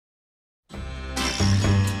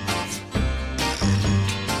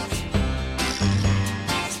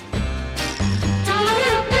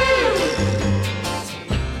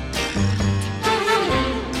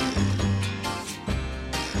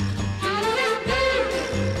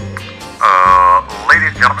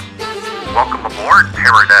Ladies and gentlemen, welcome aboard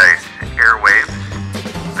Paradise Airwaves.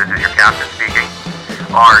 This is your captain speaking.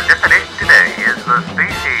 Our destination today is the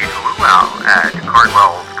Space Age Luau at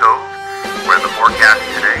Cardwell's Cove, where the forecast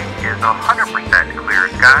today is 100% clear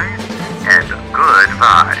skies and good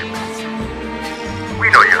vibes. We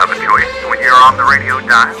know you have a choice when you're on the radio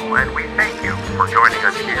dial, and we thank you for joining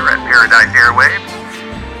us here at Paradise Airwaves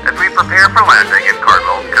as we prepare for landing in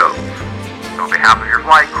Cardwell's Cove. On behalf of your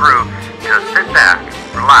flight crew, just sit back,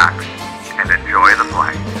 relax, and enjoy the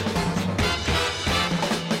flight.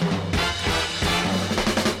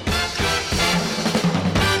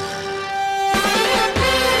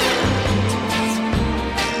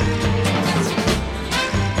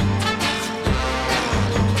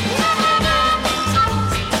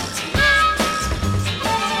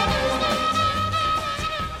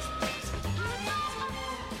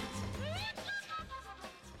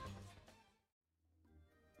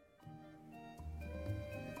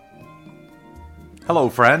 Hello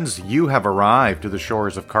friends, you have arrived to the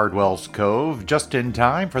shores of Cardwell's Cove just in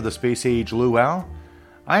time for the Space Age Luau.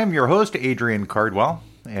 I am your host, Adrian Cardwell,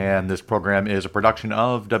 and this program is a production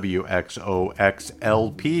of WXOXLP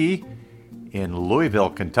in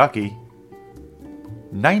Louisville, Kentucky.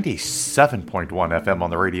 97.1 FM on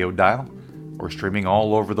the radio dial. We're streaming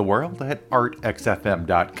all over the world at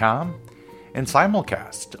artxfm.com and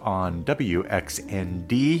simulcast on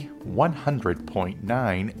WXND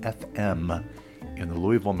 100.9 FM. in the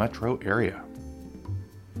Louisville metro area.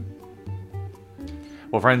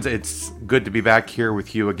 Well, friends, it's good to be back here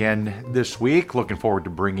with you again this week. Looking forward to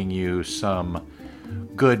bringing you some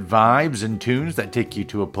good vibes and tunes that take you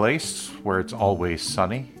to a place where it's always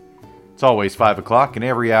sunny. It's always 5 o'clock and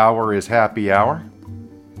every hour is happy hour.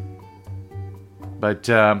 But,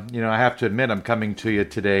 I have to admit I'm coming to you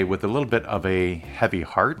today with a little bit of a heavy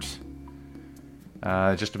heart.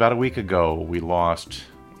 Just about a week ago, we lost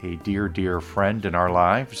a dear, dear friend in our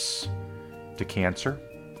lives to cancer.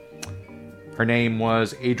 Her name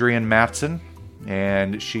was Adrienne Matson,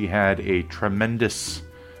 and she had a tremendous,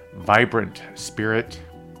 vibrant spirit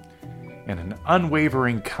and an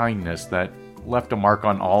unwavering kindness that left a mark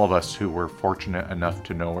on all of us who were fortunate enough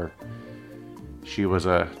to know her. She was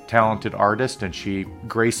a talented artist, and she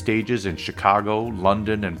graced stages in Chicago,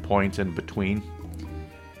 London, and points in between.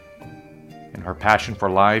 And her passion for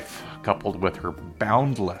life, coupled with her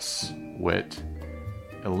boundless wit,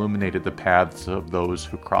 illuminated the paths of those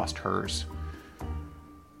who crossed hers.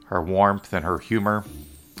 Her warmth and her humor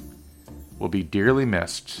will be dearly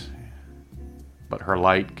missed, but her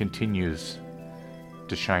light continues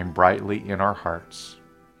to shine brightly in our hearts.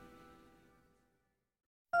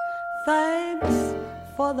 Thanks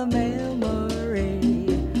for the memory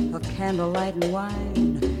of candlelight and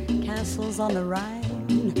wine, castles on the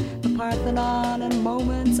Rhine, the Parthenon, and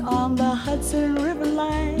moments on the Hudson River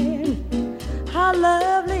line. How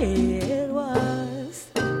lovely it was.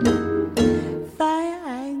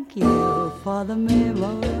 Thank you for the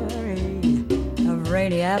memory of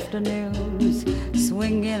rainy afternoons,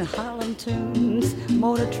 swinging Harlem tunes,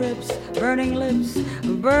 motor trips, burning lips,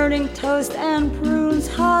 burning toast and prunes.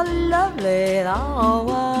 How lovely it all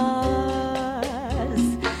was.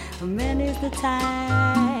 Many's the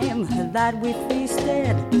time that we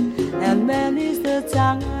feasted, and many's the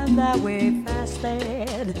time that we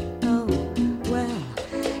fasted. Oh, well,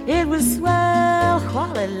 it was swell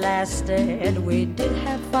while it lasted. We did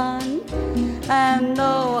have fun and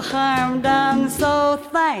no harm done. So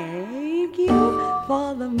thank you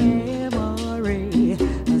for the memory.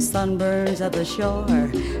 Sunburns at the shore,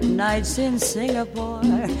 nights in Singapore.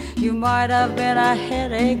 You might have been a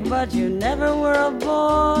headache, but you never were a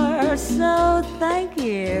bore. So thank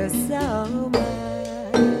you so much.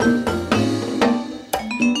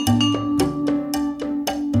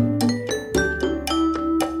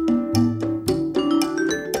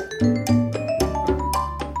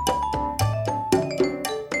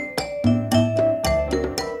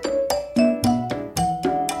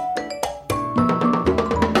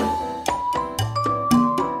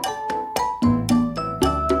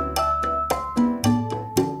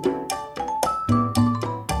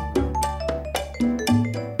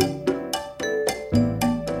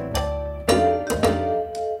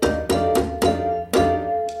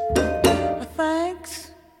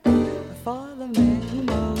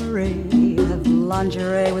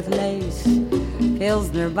 Lingerie with lace,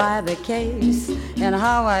 Pilsner by the case, and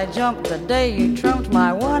how I jumped the day you trumped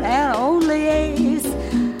my one and only ace.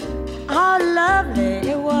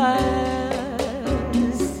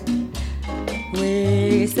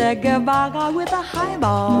 knickerbocker with a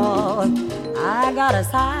highball. I got a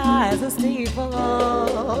size of steeple,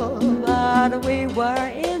 but we were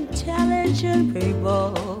intelligent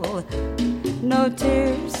people. No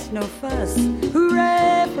tears, no fuss,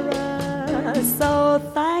 hooray for us. So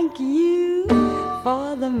thank you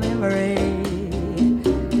for the memory.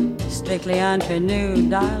 Strictly untrue,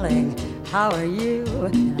 darling, how are you?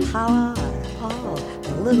 And how are all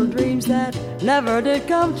the little dreams that never did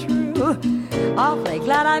come true? Awfully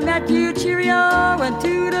glad I met you, cheerio and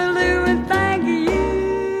toodaloo, and thank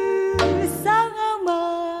you so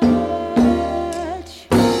much.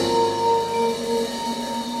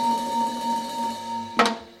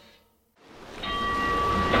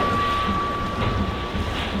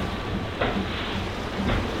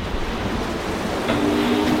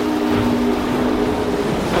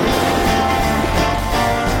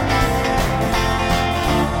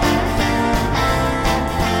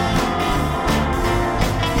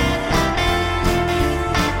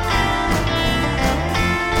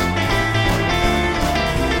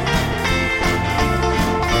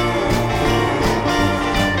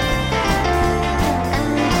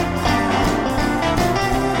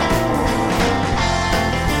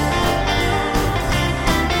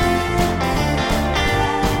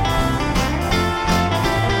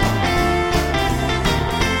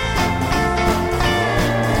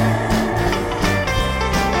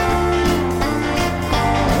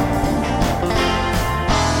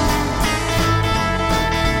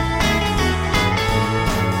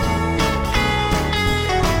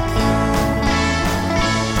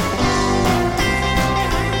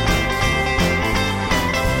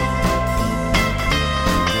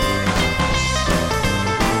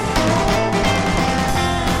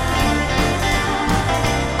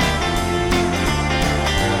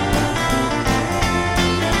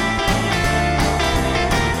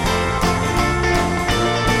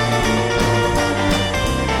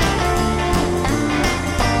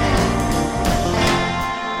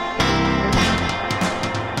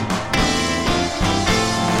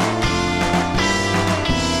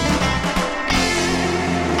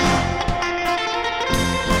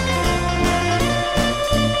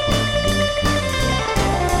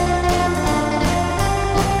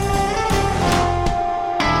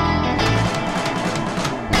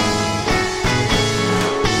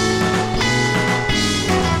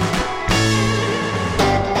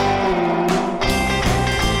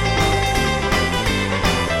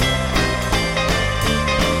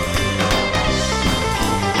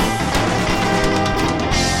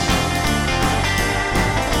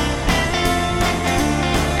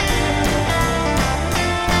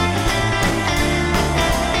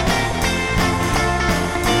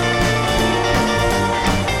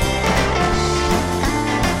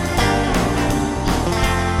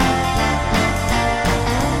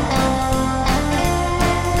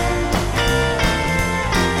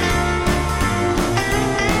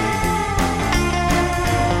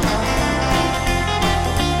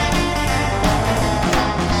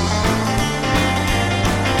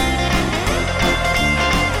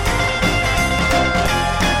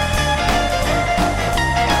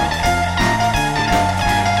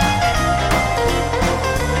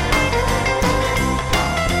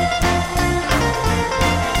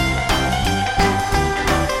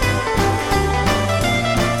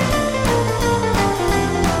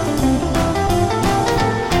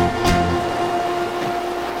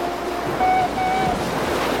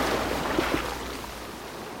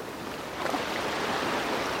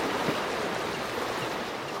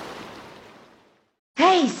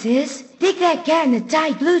 Hey, sis, dig that cat in the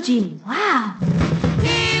tight blue jeans. Wow.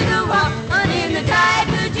 He's the woman in the tight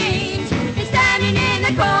blue jeans. He's standing in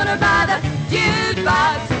the corner by the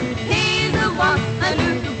jukebox. He's the woman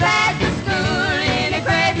who passed to school in a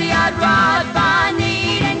crazy odd rod, fine,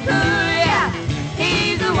 neat and cool, yeah.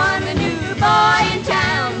 He's the one, the new boy in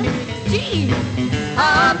town. Gee,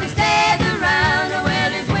 up the stairs around.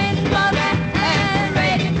 Well, his wind blown and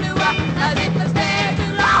radiant blew up as if the stairs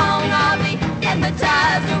too long. I'll be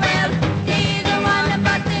hypnotized. Well, he's the one that's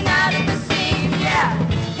busting out at the seams, yeah.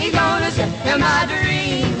 He's gonna shatter my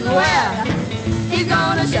dreams. Well, he's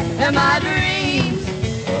gonna shatter my dreams.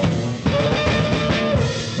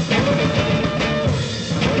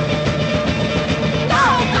 Go,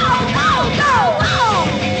 go, go, go, go!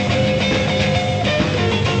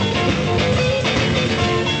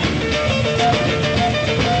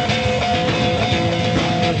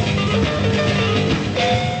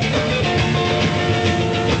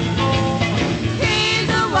 He's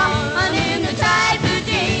the woman in the tight blue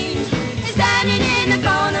jeans. He's standing in the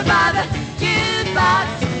corner by the jukebox.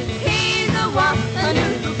 He's the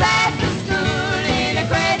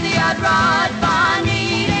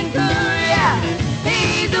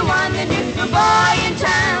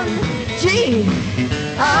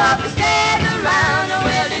up and stand around.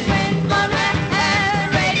 Well, his winds run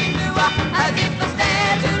and raging through as if I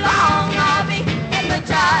stand too long, I'll be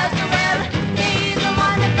hypnotized. Well, he's the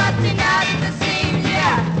one that's busting out at the seams,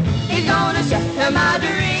 yeah. He's gonna shatter my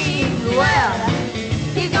dreams. Well,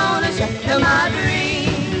 he's gonna shatter my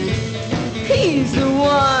dreams. He's the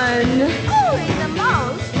one. Oh, he's the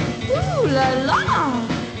most. Ooh la la.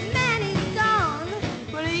 Man, he's gone.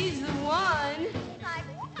 Well, he's the one. Like,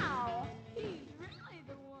 wow, he's really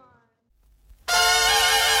the one.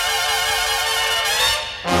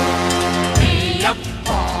 Hey up,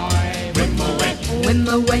 boy, whim away, Whim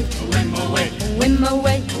away, whim away, whim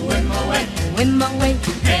away, whim away. whim away,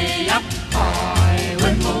 Hey up, boy,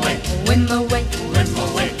 whim away, whim away, whim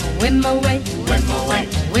away, whim away, whim away.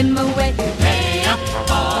 whim away. Hey up,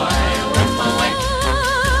 boy, whim away,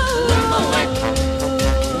 whim away,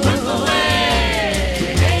 whim away.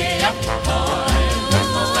 Hey up, boy,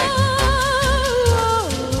 whim away,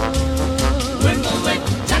 whim away.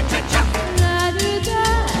 Cha cha cha, cha cha cha,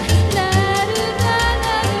 cha cha cha,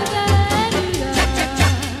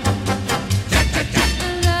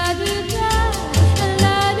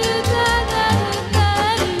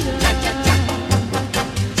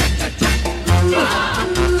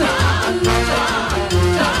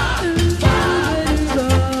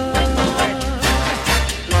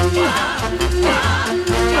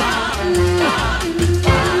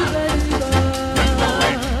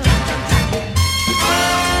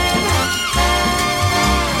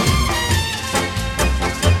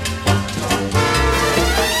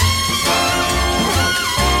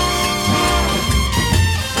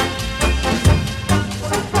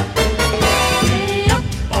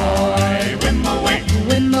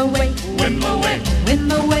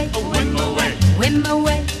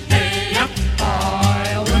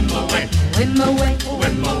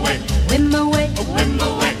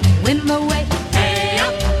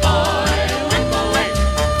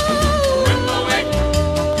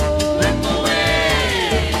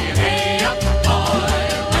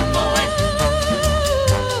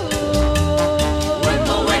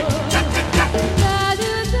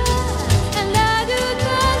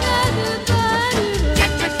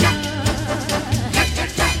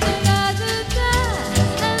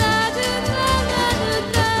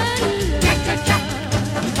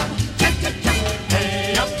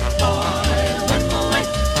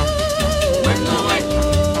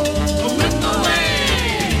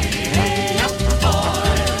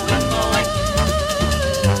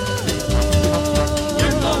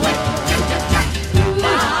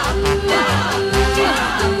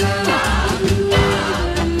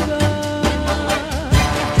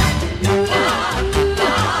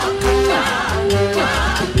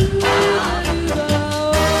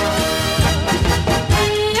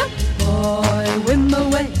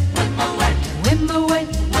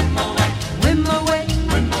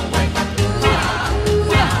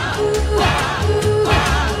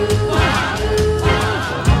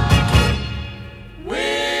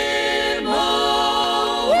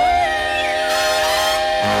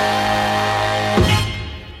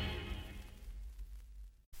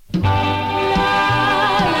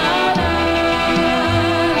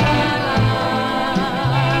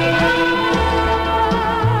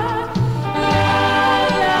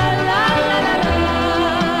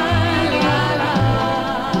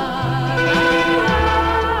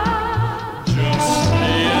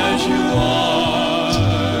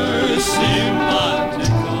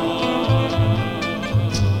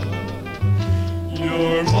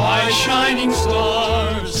 shining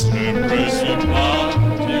stars embrace your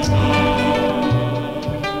mountain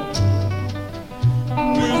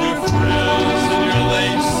with your frills and your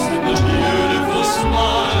lace and the beautiful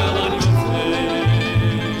smile on your face.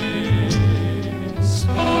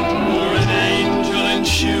 You're an angel in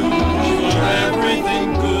shoes for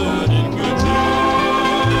everything good and good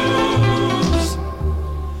news.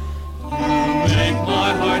 You make my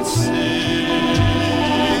heart sing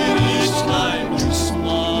each time you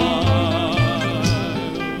smile.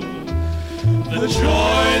 The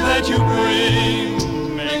joy that you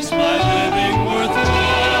bring makes my living worthwhile.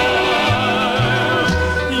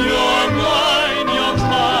 You're mine,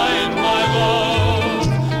 my love.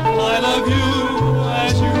 I love you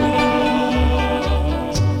as you are.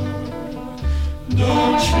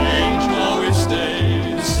 Don't change, always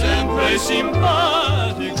stay, sempre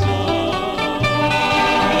simpatico.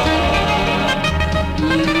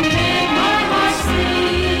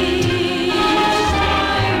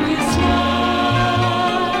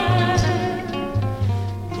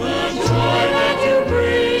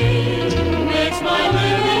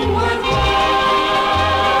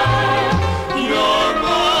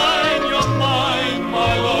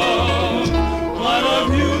 My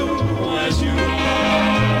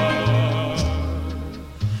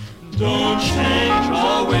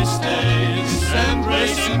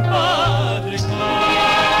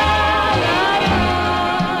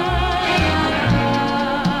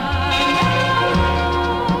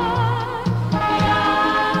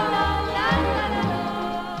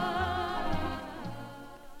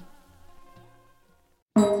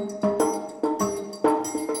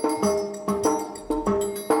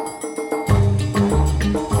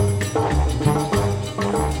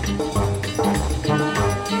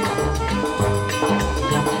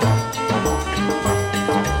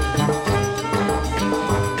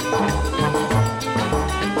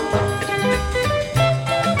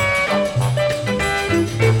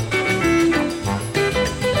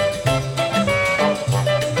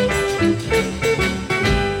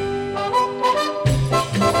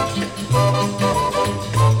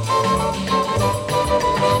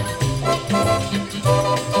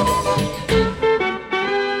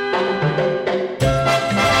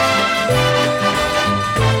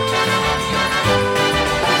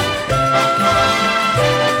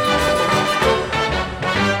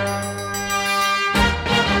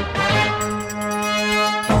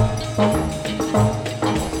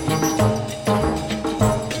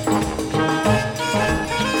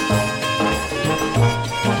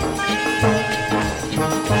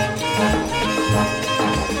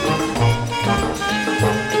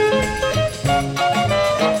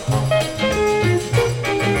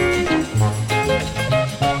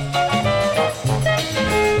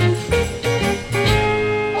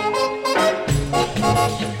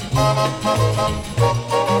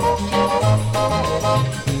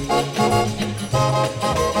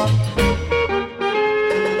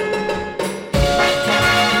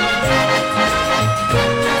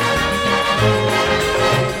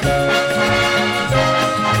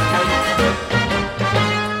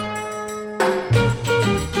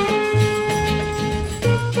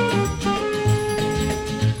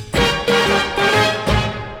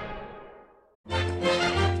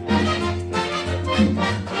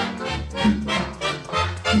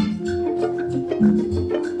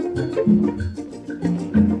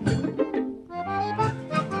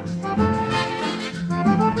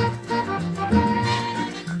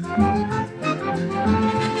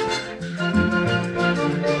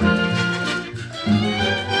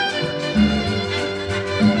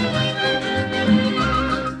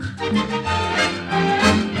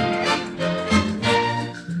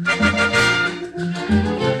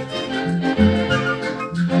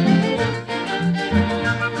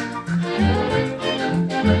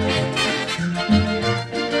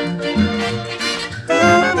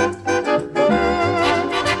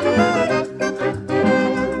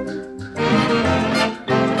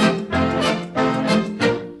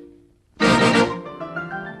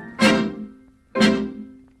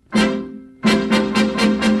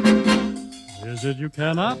Is it you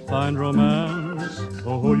cannot find romance?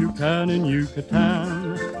 Oh, you can in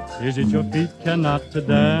Yucatan. Is it your feet cannot to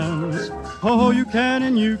dance? Oh, you can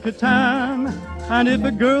in Yucatan. And if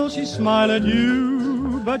a girl she smile at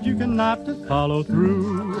you, but you cannot to follow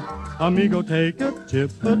through, amigo, take a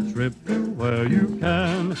trip to where you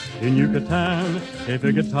can in Yucatan. If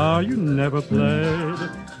a guitar you never played,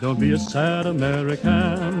 don't be a sad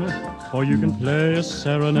American, for you can play a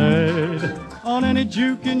serenade on any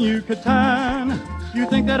juke in Yucatan. You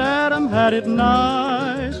think that Adam had it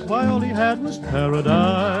nice, why all he had was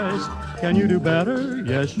paradise. Can you do better?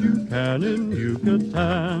 Yes, you can in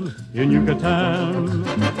Yucatan, in Yucatan.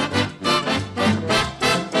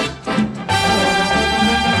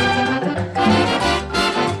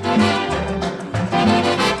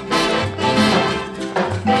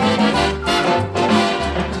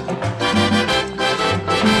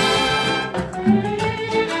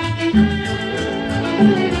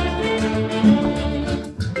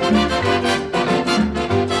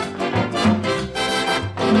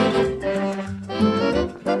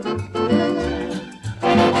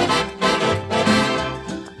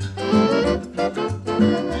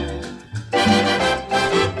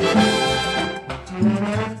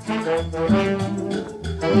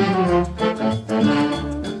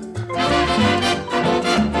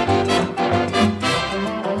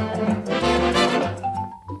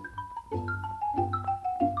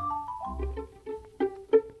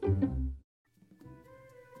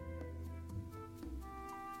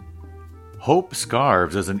 Hope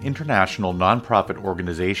Scarves is an international nonprofit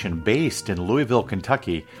organization based in Louisville,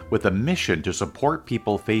 Kentucky, with a mission to support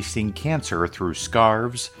people facing cancer through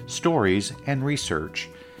scarves, stories, and research.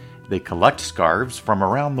 They collect scarves from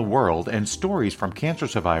around the world and stories from cancer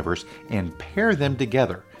survivors and pair them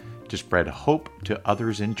together to spread hope to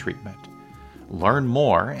others in treatment. Learn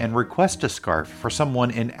more and request a scarf for someone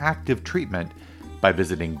in active treatment by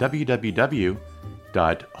visiting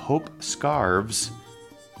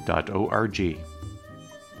www.hopescarves.org.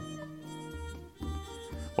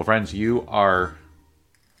 Well, friends, you are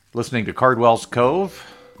listening to Cardwell's Cove.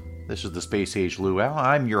 This is the Space Age Luau.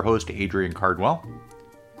 I'm your host, Adrian Cardwell.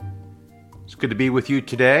 It's good to be with you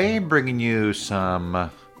today, bringing you some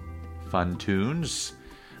fun tunes.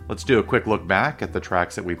 Let's do a quick look back at the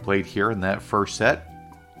tracks that we played here in that first set.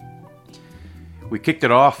 We kicked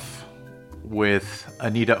it off with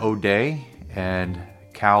Anita O'Day and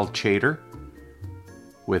Cal Chater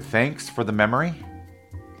with Thanks for the Memory.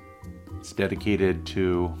 It's dedicated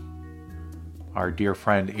to our dear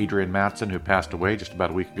friend Adrian Matson, who passed away just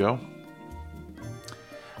about a week ago.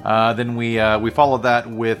 Then we followed that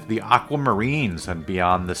with the Aquamarines and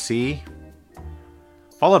Beyond the Sea,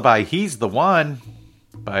 followed by He's the One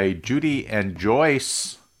by Judy and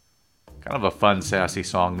Joyce. Kind of a fun, sassy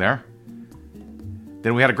song there.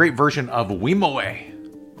 Then we had a great version of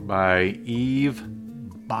Weemoe by Eve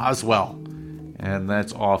Boswell. And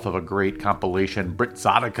that's off of a great compilation,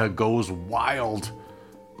 Britzotica Goes Wild.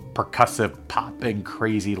 Percussive pop and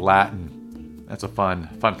crazy Latin. That's a fun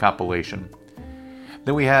compilation.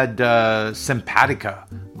 Then we had Simpatica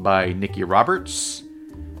by Nikki Roberts.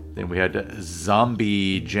 Then we had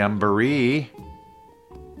Zombie Jamboree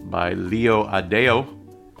by Leo Adeo.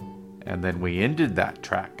 And then we ended that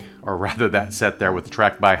track, or rather that set there, with a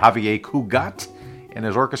track by Javier Cugat and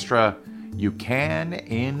his orchestra, You Can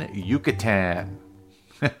in Yucatan.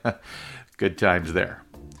 Good times there.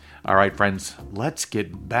 All right, friends, let's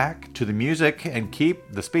get back to the music and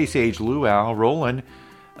keep the Space Age Luau rolling.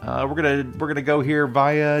 We're gonna go here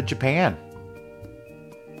via Japan.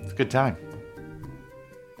 It's a good time.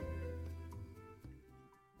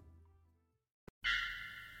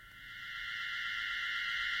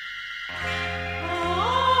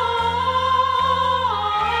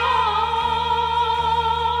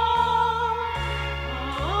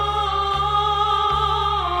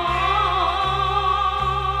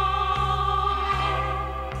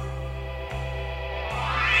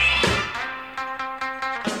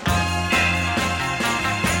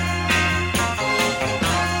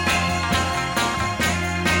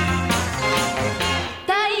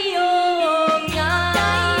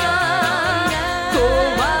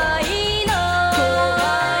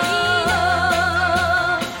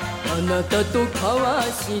と交わ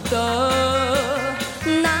した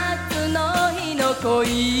夏の日の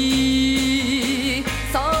恋、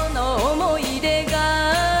その思い出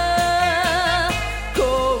が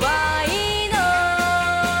怖いの。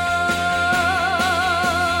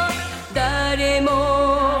誰も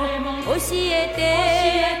教え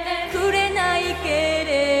てくれないけ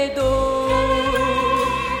れど、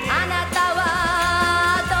あなた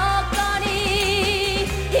はどこに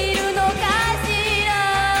いるのかしら。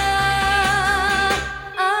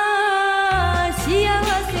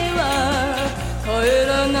帰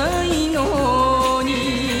らないのに、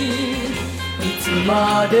いつ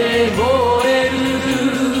まで燃える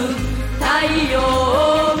太陽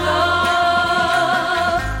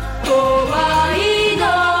が怖いの。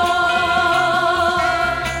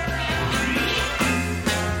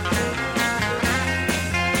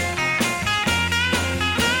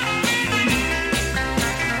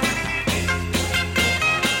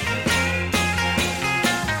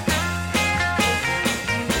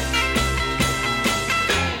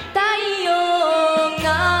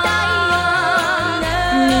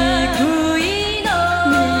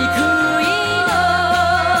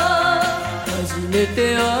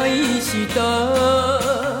愛した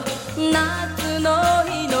夏の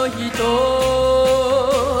日の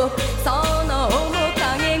人、その面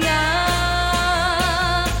影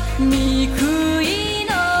が憎い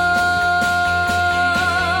の。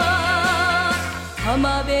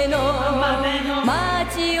浜辺の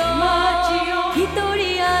街を一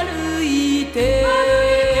人歩いて、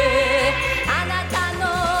あなた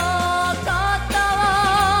のことを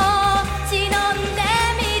忍んで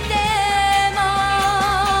みても、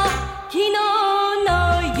昨日の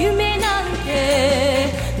夢なんて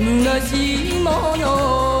虚しいも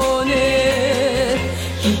のね。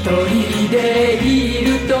一人でい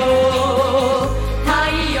ると太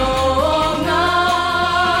陽が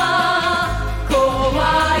怖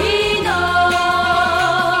いの。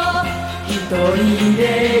一人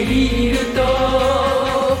でいると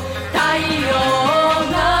太陽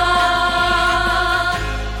が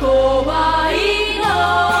怖いの。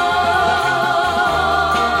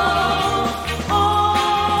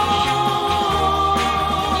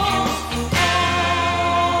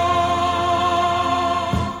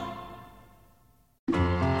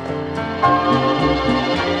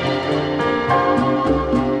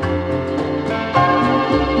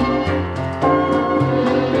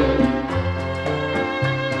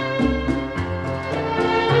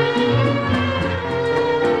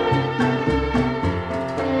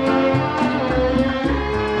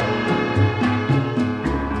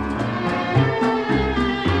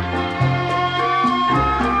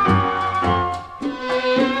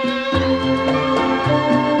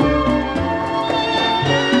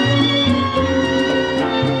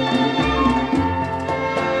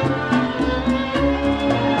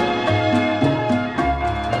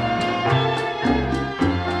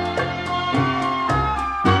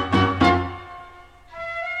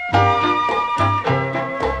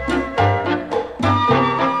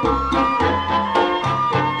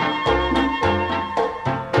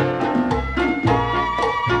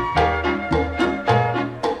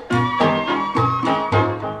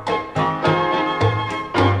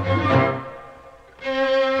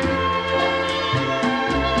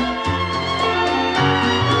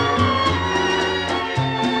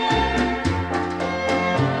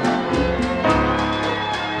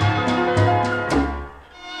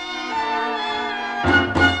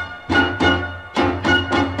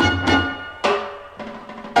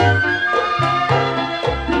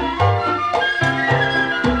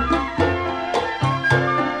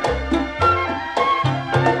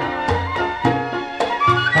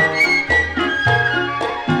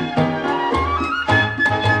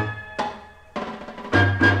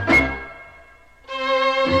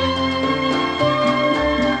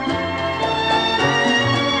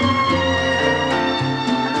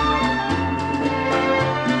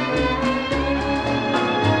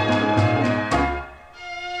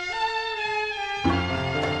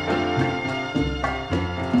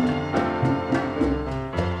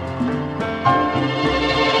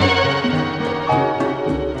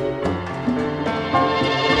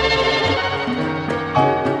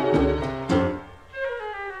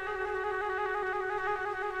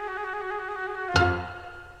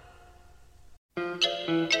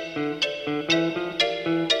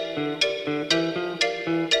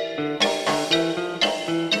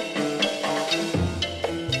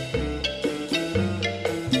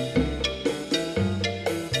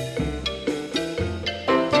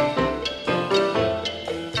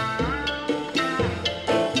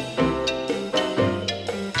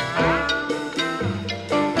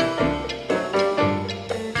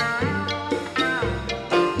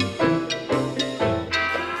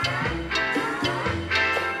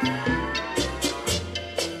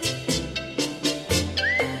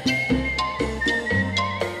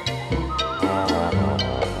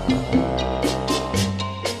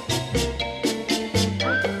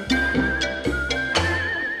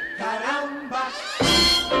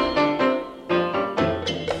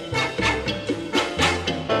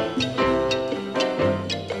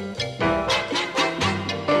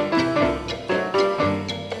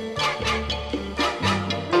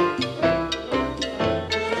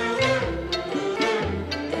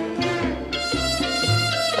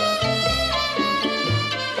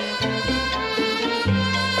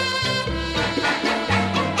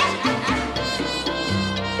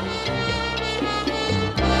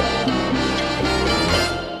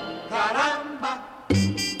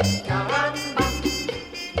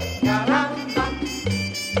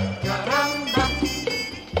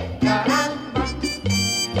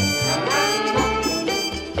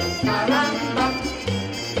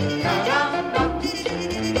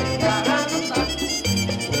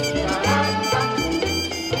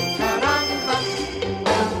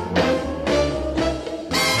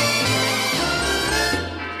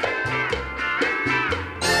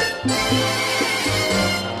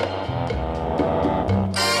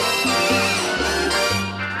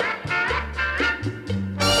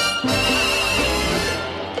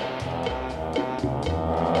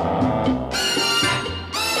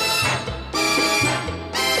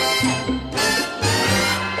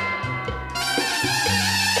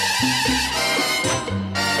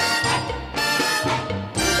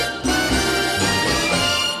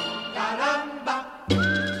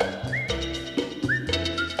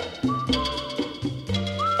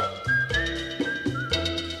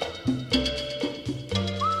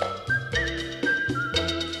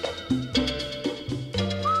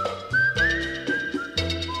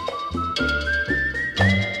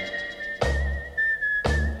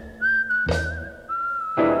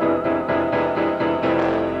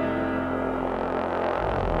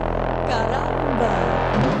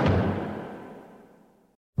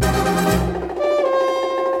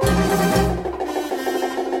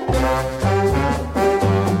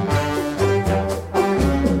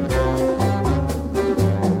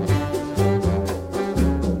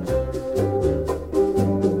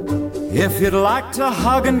If you'd like to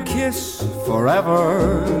hug and kiss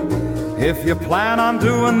forever, if you plan on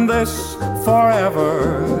doing this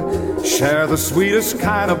forever, share the sweetest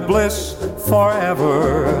kind of bliss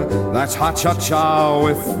forever, that's ha-cha-cha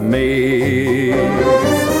with me.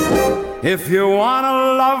 If you want to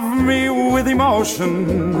love me with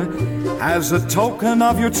emotion, as a token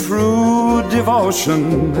of your true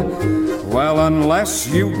devotion, well, unless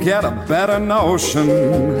you get a better notion,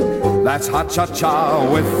 that's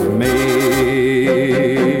ha-cha-cha with me.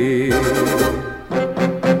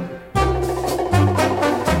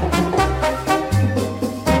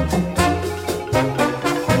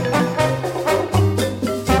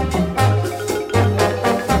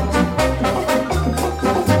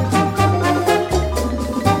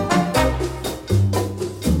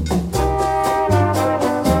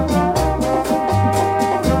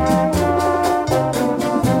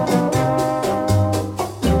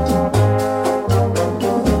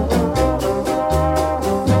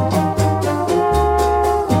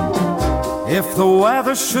 If the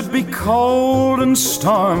weather should be cold and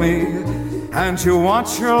stormy, and you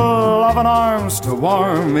want your loving arms to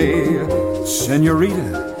warm me,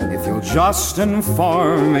 Senorita, if you'll just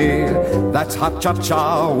inform me, that's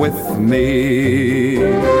ha-cha-cha with me.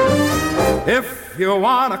 If you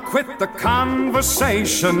want to quit the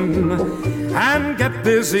conversation and get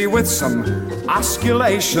busy with some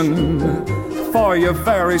osculation, for your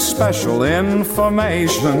very special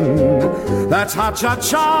information, that's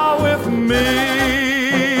ha-cha-cha with me.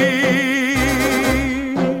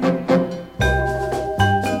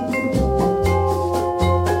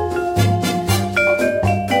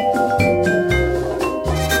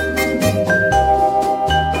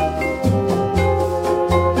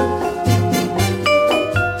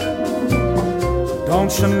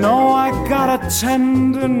 Don't you know I got a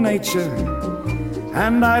tender nature,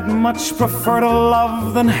 and I'd much prefer to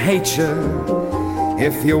love than hate you.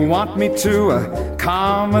 If you want me to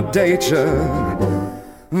accommodate you,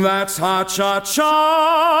 That's ha-cha-cha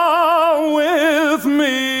with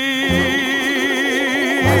me.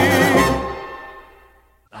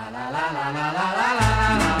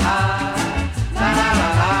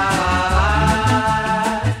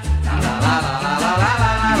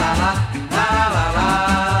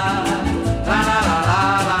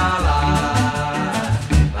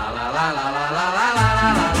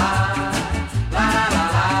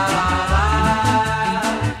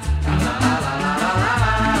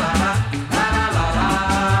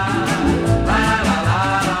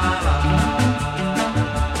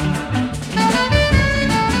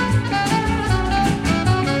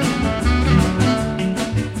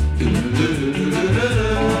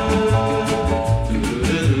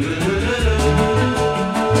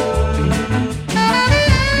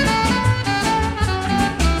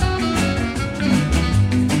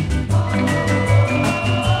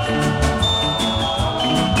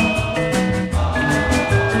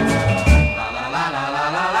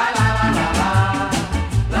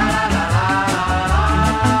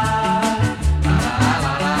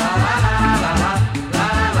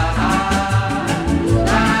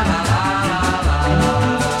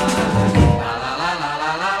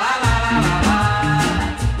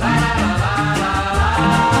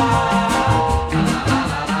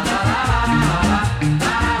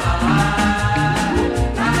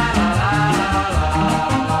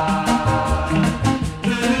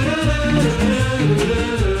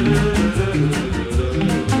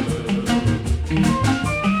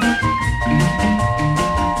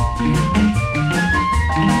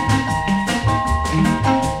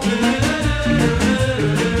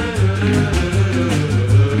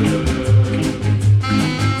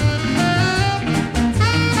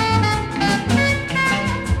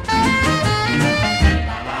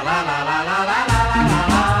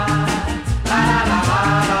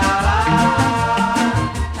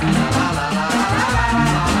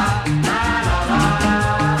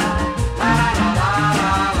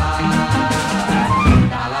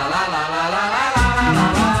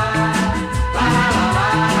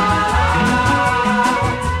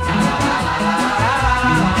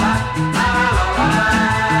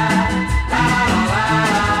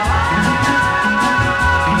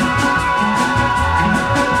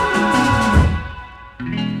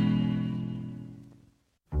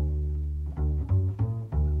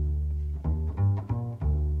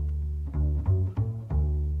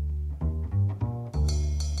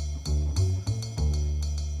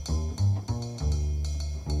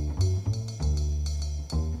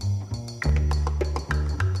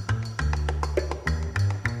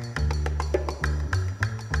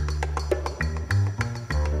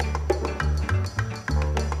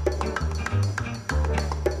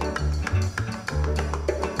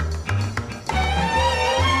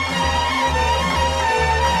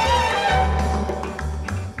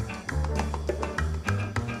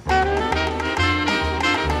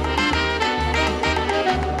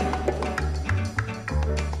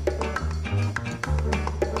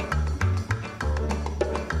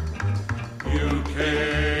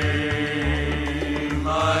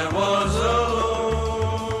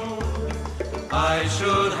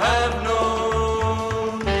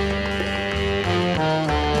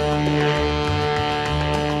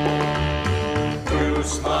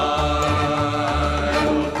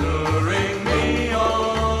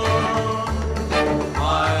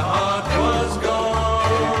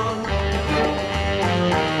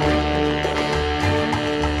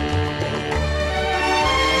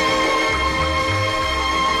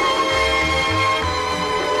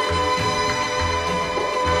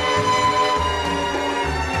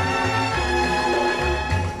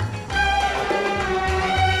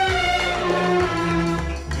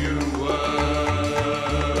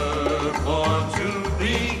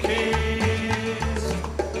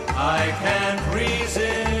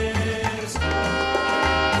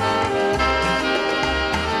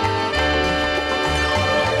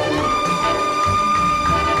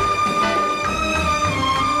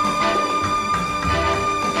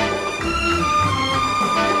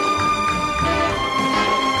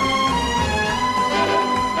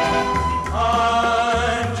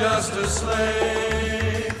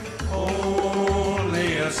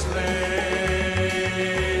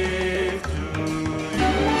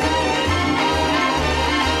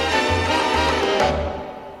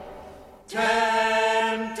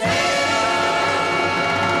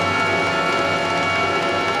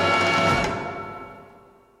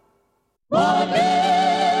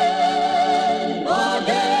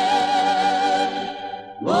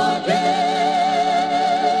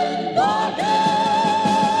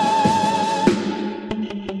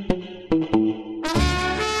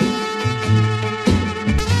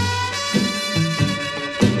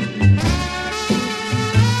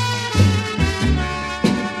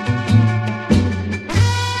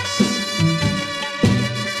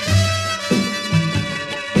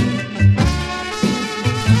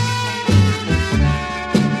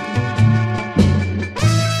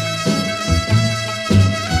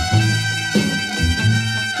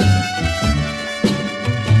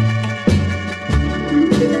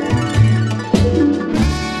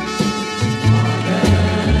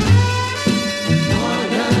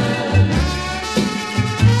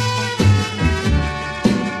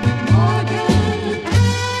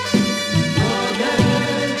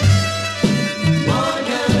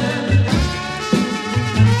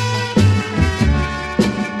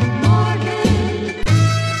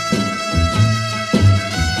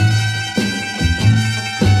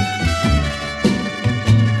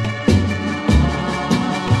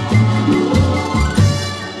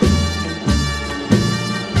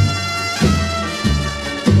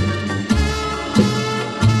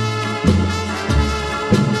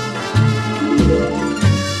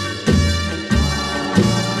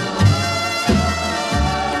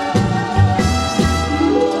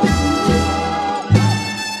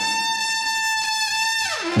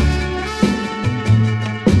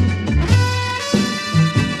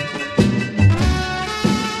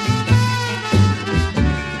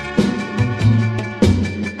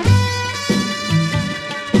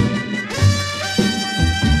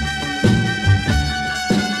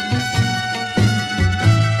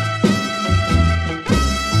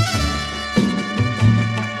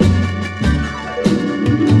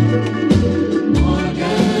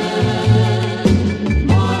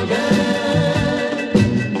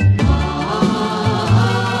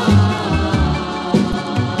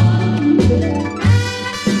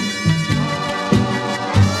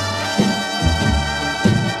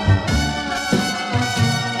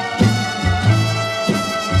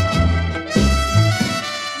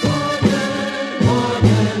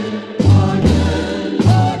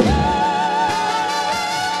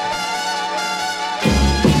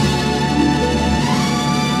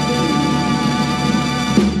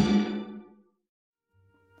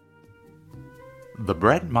 The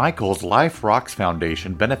Bret Michaels Life Rocks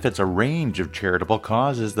Foundation benefits a range of charitable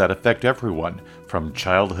causes that affect everyone, from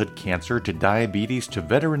childhood cancer to diabetes to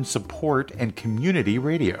veteran support and community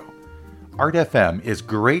radio. Art FM is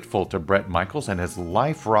grateful to Bret Michaels and his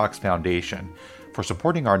Life Rocks Foundation for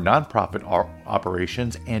supporting our nonprofit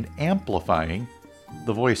operations and amplifying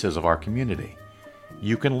the voices of our community.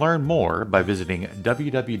 You can learn more by visiting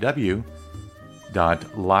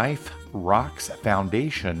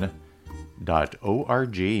www.liferocksfoundation.org.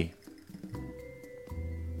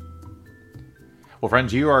 Well,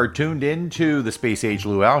 friends, you are tuned in to the Space Age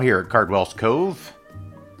Luau here at Cardwell's Cove.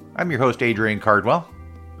 I'm your host, Adrian Cardwell.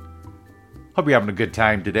 Hope you're having a good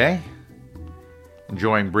time today.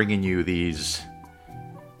 Enjoying bringing you these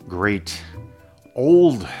great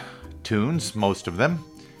old tunes, most of them.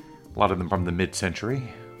 A lot of them from the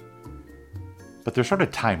mid-century. But they're sort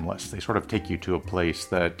of timeless. They sort of take you to a place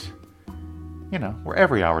that, where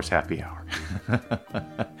every hour is happy hour.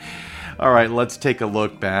 All right, let's take a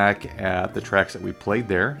look back at the tracks that we played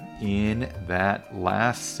there in that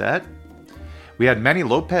last set. We had Manny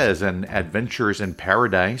Lopez and Adventures in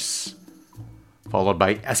Paradise, followed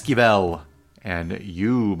by Esquivel and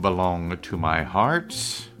You Belong to My Heart,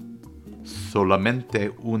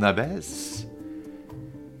 Solamente Una Vez.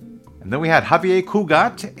 And then we had Javier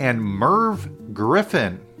Cugat and Merv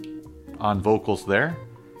Griffin on vocals there.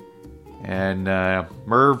 And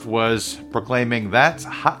Merv was proclaiming, "That's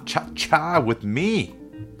hot cha-cha with me."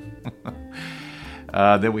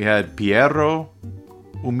 Then we had Piero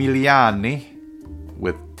Umiliani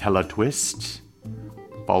with Teletwist,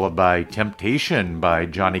 followed by Temptation by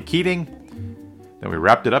Johnny Keating. Then we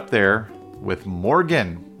wrapped it up there with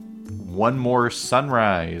Morgan, One More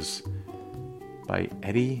Sunrise by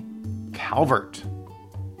Eddie Calvert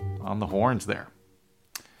on the horns there.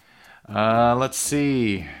 Let's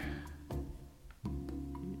see.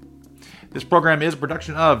 This program is a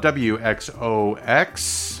production of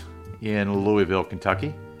WXOX in Louisville,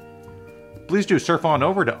 Kentucky. Please do surf on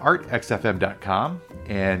over to artxfm.com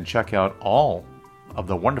and check out all of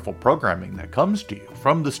the wonderful programming that comes to you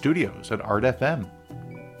from the studios at Art FM.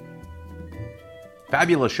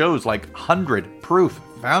 Fabulous shows like 100 Proof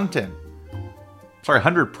Fountain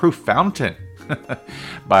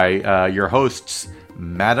by your hosts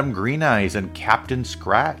Madam Green Eyes and Captain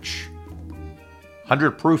Scratch.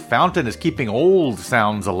 100 Proof Fountain is keeping old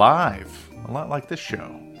sounds alive, a lot like this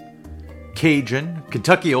show. Cajun,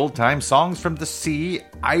 Kentucky old-time songs from the sea,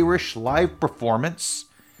 Irish live performance,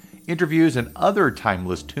 interviews and other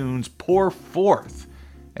timeless tunes pour forth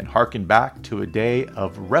and harken back to a day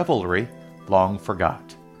of revelry long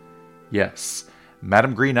forgot. Yes,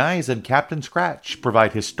 Madam Green Eyes and Captain Scratch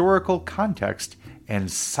provide historical context and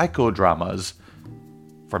psychodramas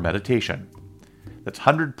for meditation. That's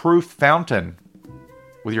 100 Proof Fountain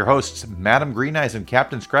with your hosts Madam Green Eyes and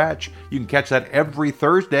Captain Scratch. You can catch that every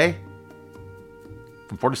Thursday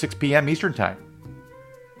from 4 to 6 p.m. Eastern Time.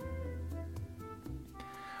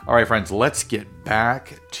 All right, friends, let's get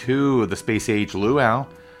back to the Space Age Luau.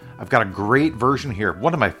 I've got a great version here,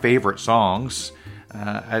 one of my favorite songs.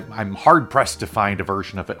 I'm hard-pressed to find a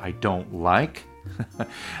version of it I don't like.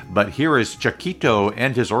 But here is Chiquito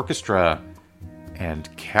and his orchestra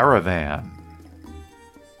and Caravan.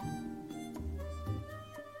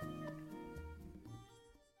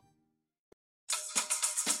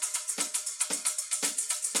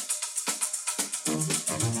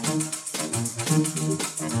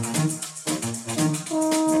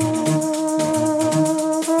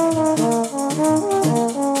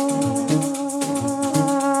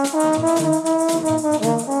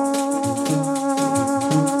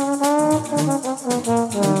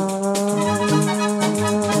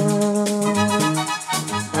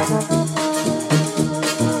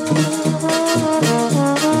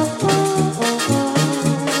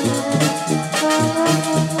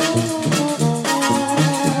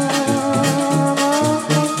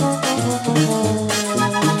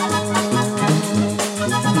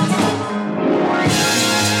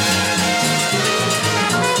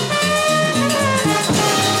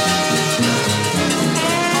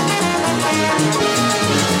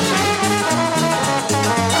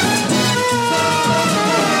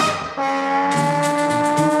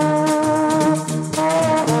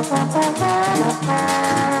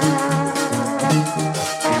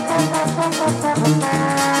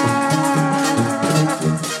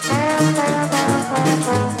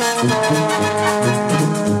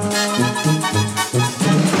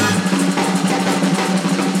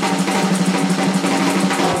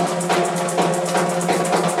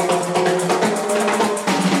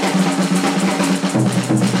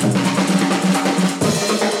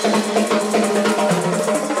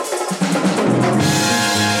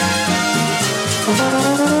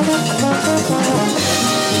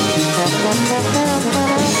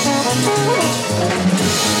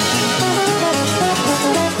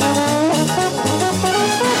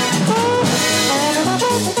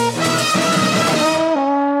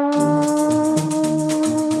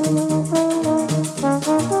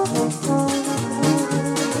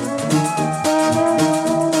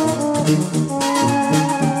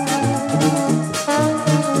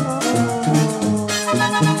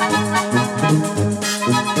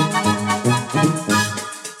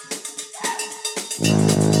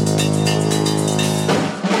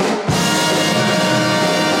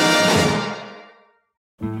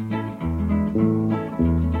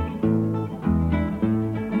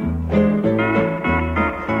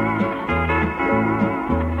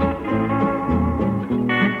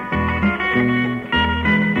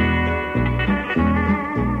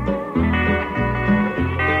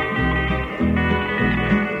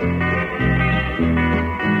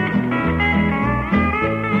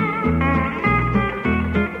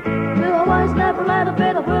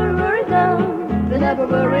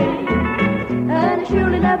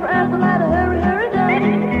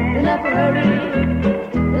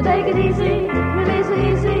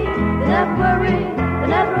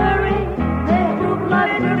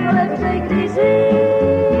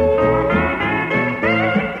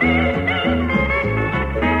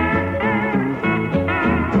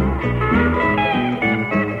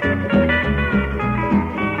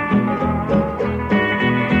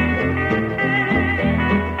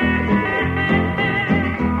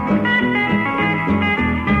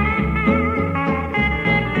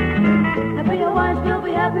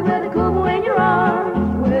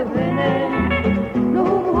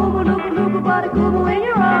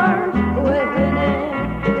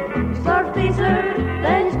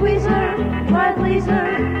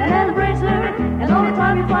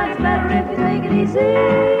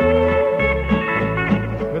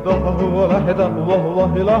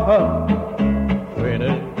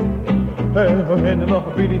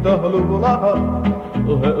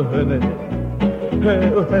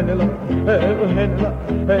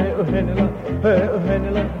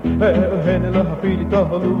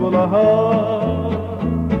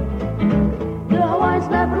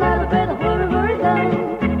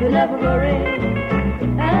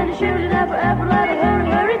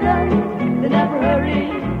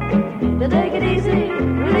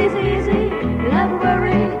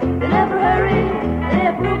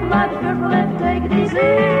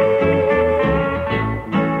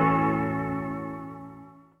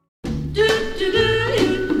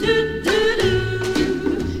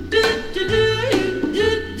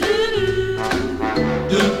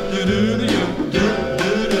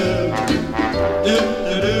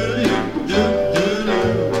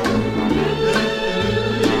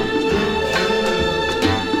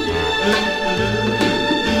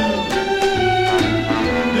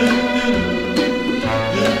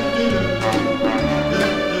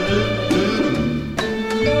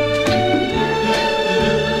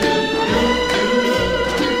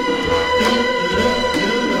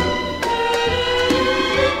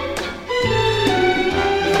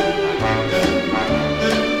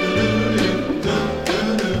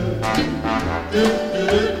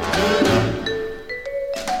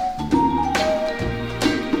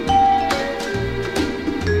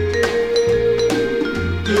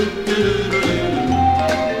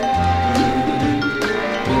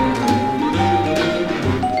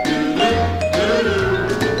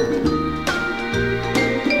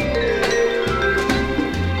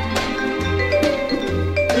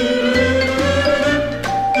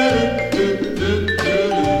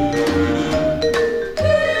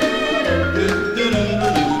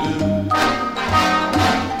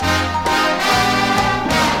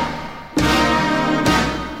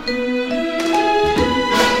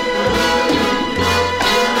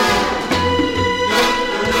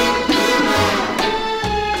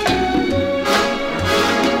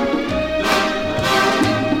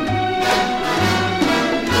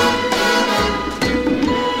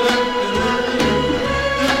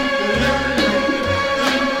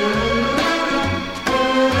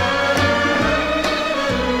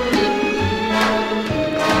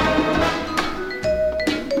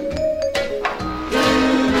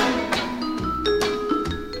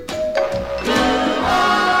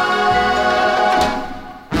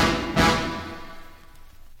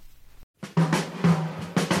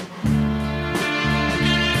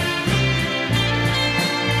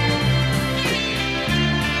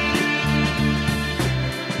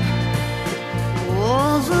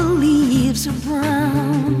 leaves are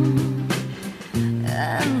brown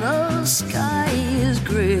and the sky is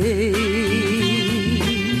gray.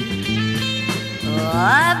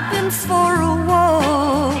 I've been for a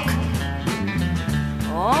walk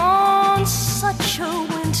on such a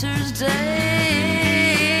winter's day.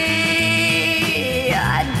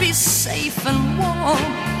 I'd be safe and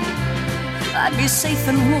warm. I'd be safe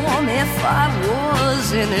and warm if I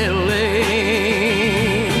was in LA.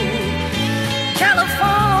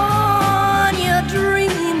 California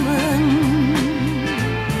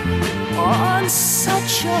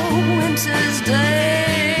such a winter's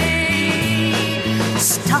day.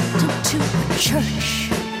 Stopped into a church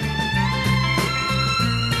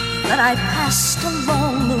that I passed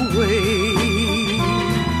along the way.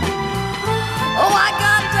 Oh, I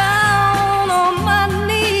got down on my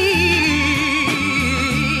knees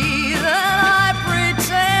and I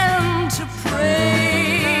pretend to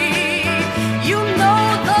pray. You know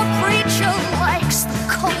the preacher likes the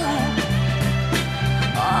cold.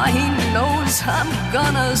 Oh, he knows I'm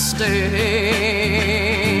gonna stay.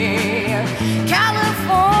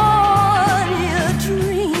 California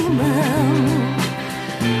dreaming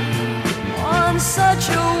on such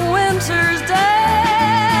a winter's day.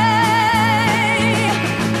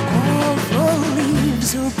 All the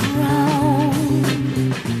leaves are brown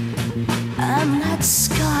and that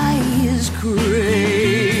sky is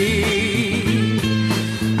gray.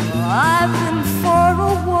 I've been for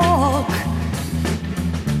a walk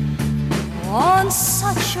on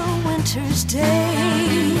such a winter's day.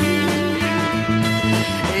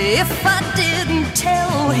 If I didn't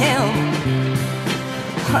tell him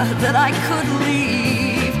that I could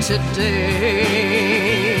leave today,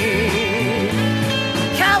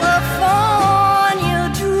 California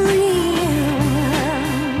dreaming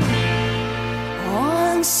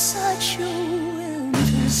on such a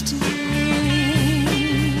winter's day,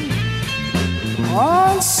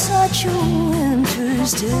 on such a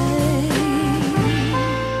winter's day.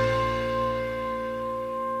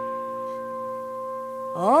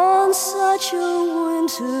 On such a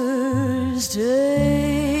winter's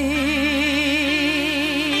day.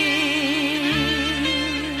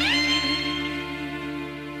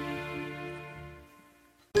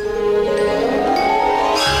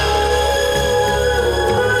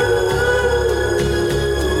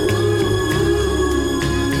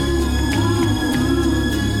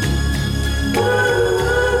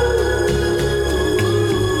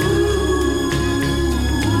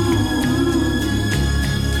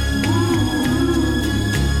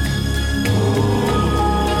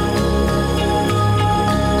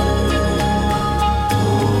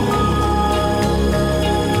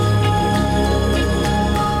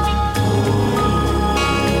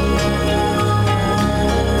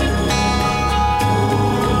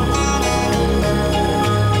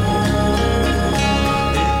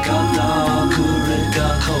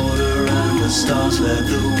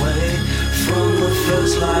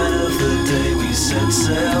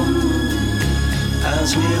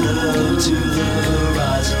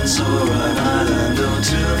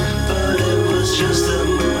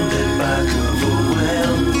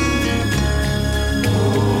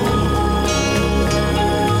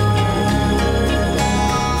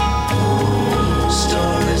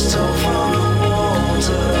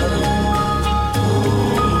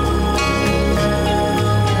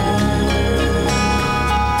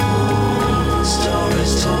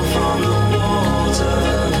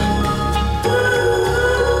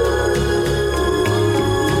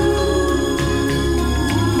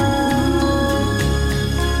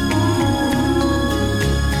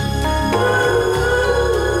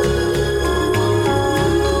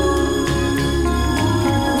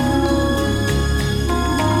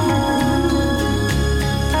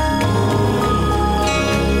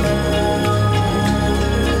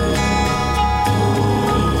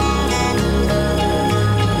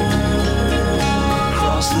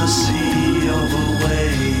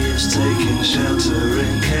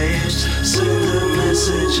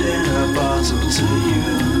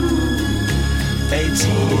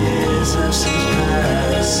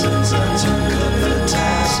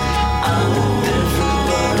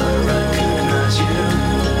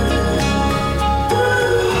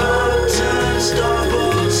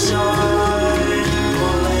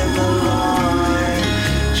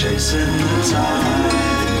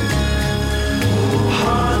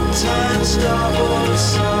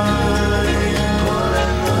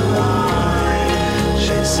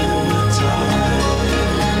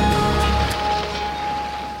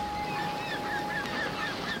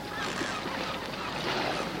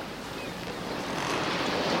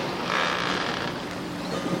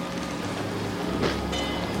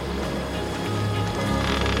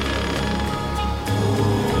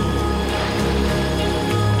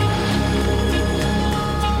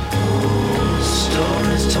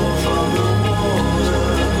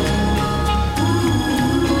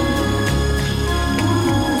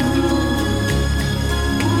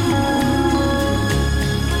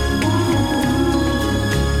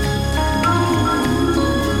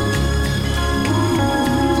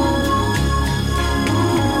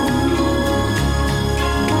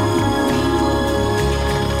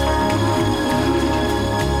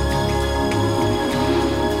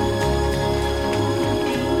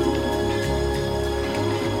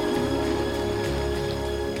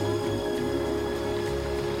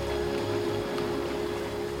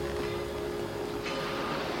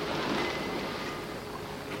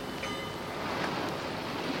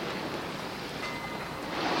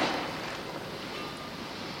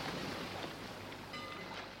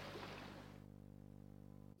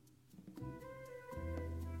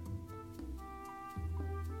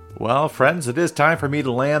 Well, friends, it is time for me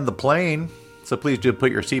to land the plane. So please do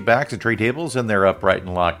put your seat backs and tray tables in their upright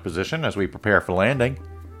and locked position as we prepare for landing.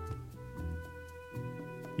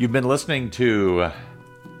 You've been listening to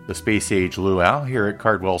the Space Age Luau here at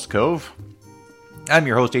Cardwell's Cove. I'm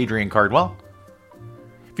your host, Adrian Cardwell.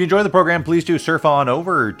 If you enjoy the program, please do surf on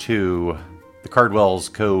over to the Cardwell's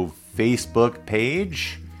Cove Facebook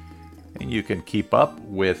page, and you can keep up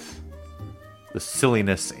with the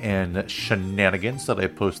silliness and shenanigans that I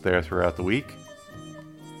post there throughout the week.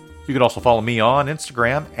 You can also follow me on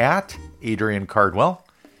Instagram at Adrian Cardwell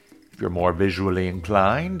if you're more visually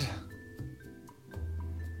inclined.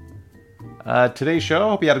 Today's show,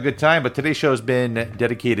 hope you had a good time, but today's show has been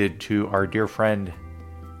dedicated to our dear friend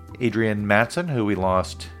Adrian Matson, who we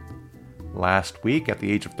lost last week at the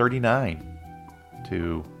age of 39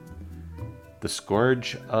 to the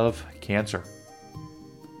scourge of cancer.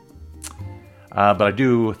 But I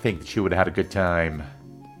do think that she would have had a good time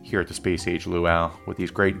here at the Space Age Luau with these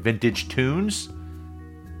great vintage tunes.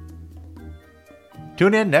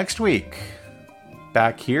 Tune in next week.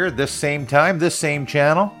 Back here, this same time, this same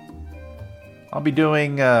channel. I'll be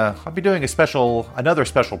doing another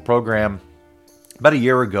special program. About a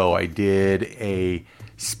year ago, I did a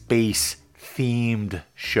space-themed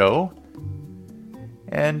show.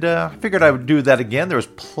 And I figured I would do that again. There was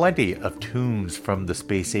plenty of tunes from the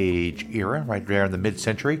Space Age era, right there in the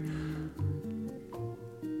mid-century.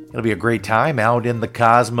 It'll be a great time out in the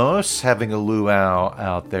cosmos, having a luau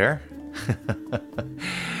out there.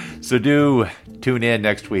 So do tune in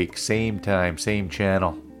next week, same time, same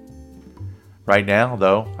channel. Right now,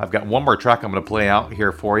 though, I've got one more track I'm going to play out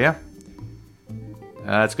here for you.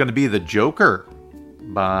 It's going to be The Joker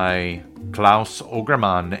by Klaus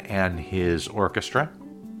Ogerman and his orchestra.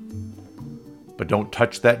 But don't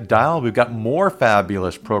touch that dial. We've got more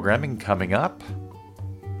fabulous programming coming up.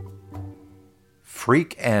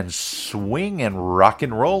 Freak and swing and rock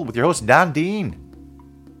and roll with your host, Don Dean.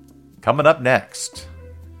 Coming up next.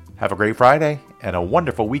 Have a great Friday and a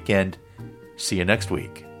wonderful weekend. See you next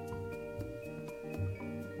week.